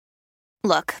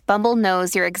Look, Bumble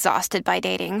knows you're exhausted by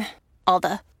dating. All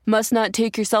the must not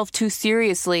take yourself too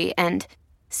seriously and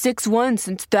 6'1"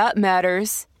 since that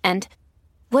matters. And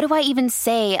what do I even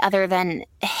say other than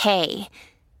hey?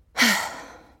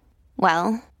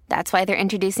 Well, that's why they're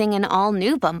introducing an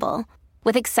all-new Bumble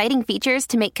with exciting features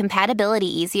to make compatibility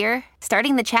easier,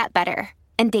 starting the chat better,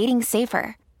 and dating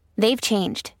safer. They've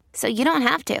changed, so you don't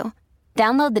have to.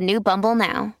 Download the new Bumble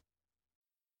now.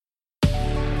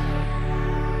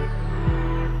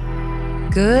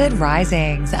 Good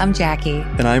risings. I'm Jackie.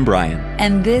 And I'm Brian.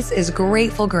 And this is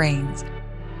Grateful Grains.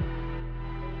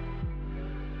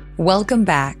 Welcome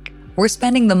back. We're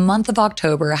spending the month of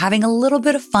October having a little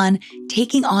bit of fun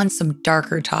taking on some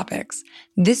darker topics.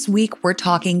 This week, we're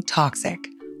talking toxic.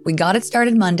 We got it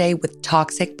started Monday with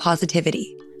toxic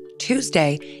positivity.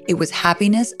 Tuesday, it was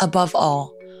happiness above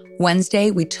all.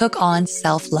 Wednesday, we took on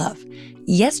self-love.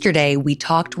 Yesterday, we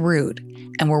talked rude.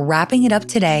 And we're wrapping it up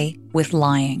today with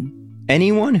lying.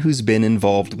 Anyone who's been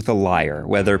involved with a liar,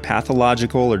 whether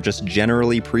pathological or just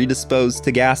generally predisposed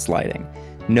to gaslighting,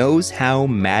 knows how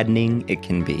maddening it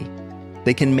can be.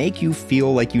 They can make you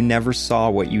feel like you never saw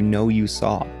what you know you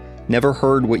saw, never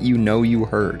heard what you know you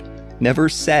heard, never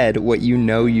said what you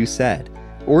know you said,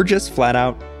 or just flat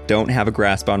out don't have a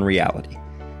grasp on reality.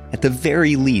 At the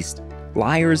very least,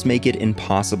 liars make it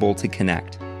impossible to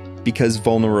connect, because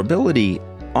vulnerability,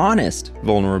 honest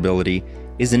vulnerability,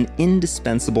 is an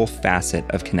indispensable facet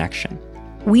of connection.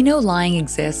 We know lying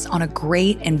exists on a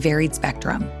great and varied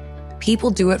spectrum. People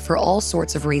do it for all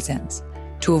sorts of reasons: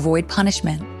 to avoid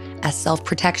punishment, as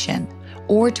self-protection,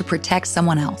 or to protect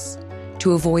someone else,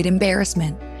 to avoid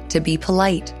embarrassment, to be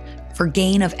polite, for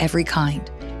gain of every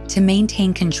kind, to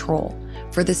maintain control,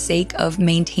 for the sake of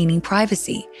maintaining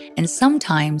privacy, and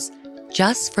sometimes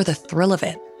just for the thrill of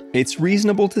it. It's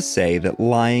reasonable to say that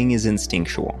lying is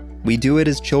instinctual. We do it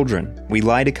as children. We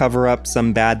lie to cover up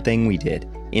some bad thing we did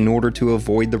in order to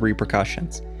avoid the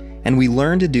repercussions. And we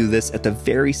learn to do this at the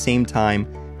very same time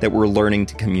that we're learning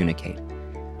to communicate.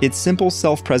 It's simple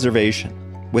self-preservation.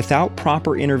 Without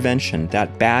proper intervention,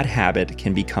 that bad habit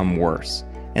can become worse,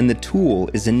 and the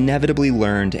tool is inevitably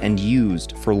learned and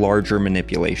used for larger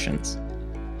manipulations.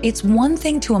 It's one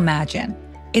thing to imagine.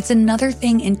 It's another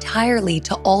thing entirely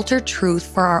to alter truth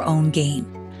for our own gain.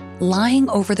 Lying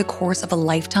over the course of a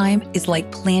lifetime is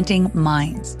like planting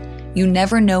mines. You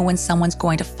never know when someone's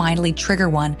going to finally trigger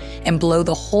one and blow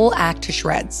the whole act to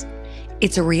shreds.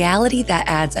 It's a reality that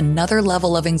adds another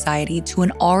level of anxiety to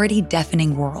an already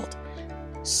deafening world.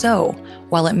 So,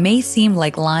 while it may seem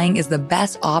like lying is the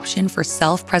best option for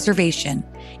self-preservation,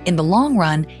 in the long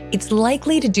run, it's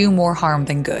likely to do more harm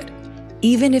than good,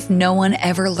 even if no one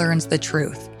ever learns the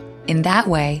truth. In that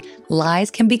way,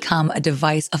 lies can become a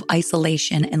device of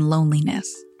isolation and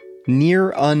loneliness.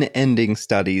 Near unending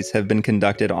studies have been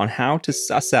conducted on how to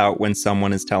suss out when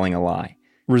someone is telling a lie.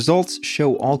 Results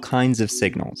show all kinds of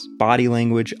signals: body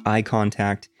language, eye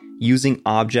contact, using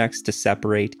objects to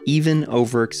separate, even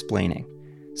over-explaining.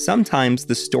 Sometimes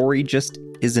the story just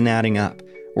isn't adding up,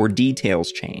 or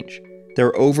details change.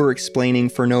 They're over-explaining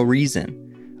for no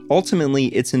reason. Ultimately,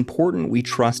 it's important we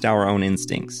trust our own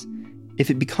instincts. If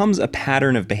it becomes a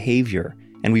pattern of behavior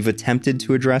and we've attempted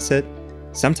to address it,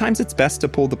 sometimes it's best to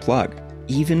pull the plug,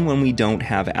 even when we don't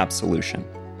have absolution.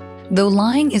 Though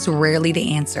lying is rarely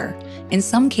the answer, in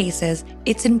some cases,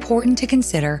 it's important to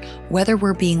consider whether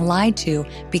we're being lied to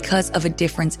because of a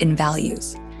difference in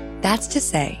values. That's to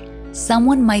say,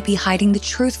 someone might be hiding the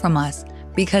truth from us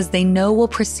because they know we'll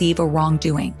perceive a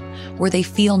wrongdoing, where they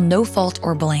feel no fault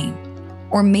or blame.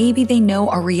 Or maybe they know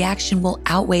our reaction will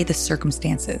outweigh the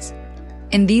circumstances.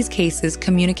 In these cases,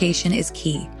 communication is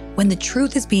key. When the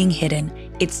truth is being hidden,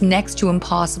 it's next to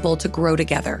impossible to grow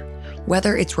together,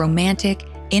 whether it's romantic,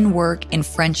 in work, in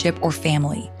friendship, or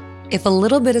family. If a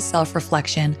little bit of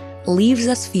self-reflection leaves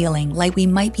us feeling like we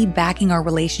might be backing our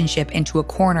relationship into a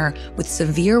corner with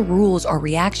severe rules or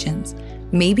reactions,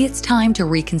 maybe it's time to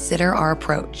reconsider our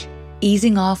approach.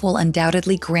 Easing off will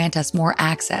undoubtedly grant us more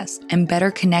access and better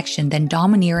connection than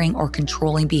domineering or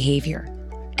controlling behavior.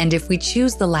 And if we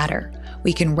choose the latter,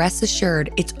 we can rest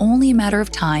assured it's only a matter of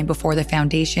time before the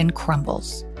foundation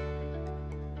crumbles.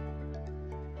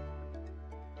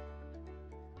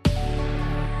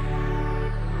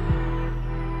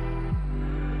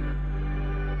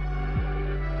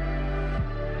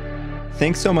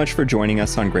 Thanks so much for joining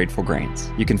us on Grateful Grains.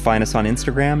 You can find us on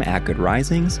Instagram at Good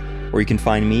Risings, or you can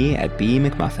find me at B.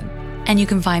 McMuffin. And you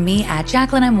can find me at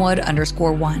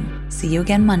JacquelineMWood_1. See you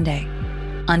again Monday.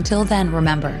 Until then,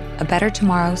 remember, a better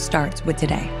tomorrow starts with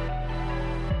today.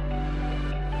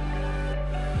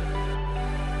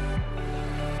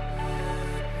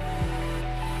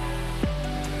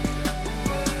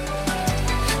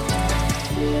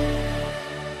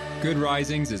 Good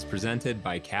Risings is presented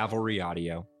by Cavalry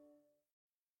Audio.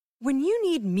 When you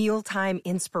need mealtime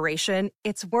inspiration,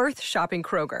 it's worth shopping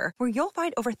Kroger, where you'll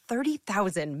find over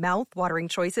 30,000 mouth-watering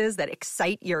choices that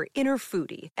excite your inner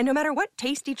foodie. And no matter what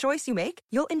tasty choice you make,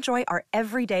 you'll enjoy our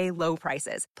everyday low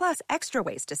prices, plus extra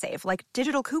ways to save, like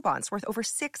digital coupons worth over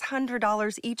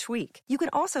 $600 each week. You can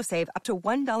also save up to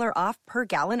 $1 off per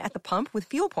gallon at the pump with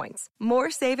fuel points.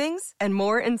 More savings and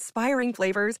more inspiring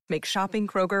flavors make shopping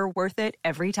Kroger worth it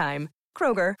every time.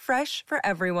 Kroger, fresh for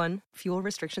everyone. Fuel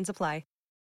restrictions apply.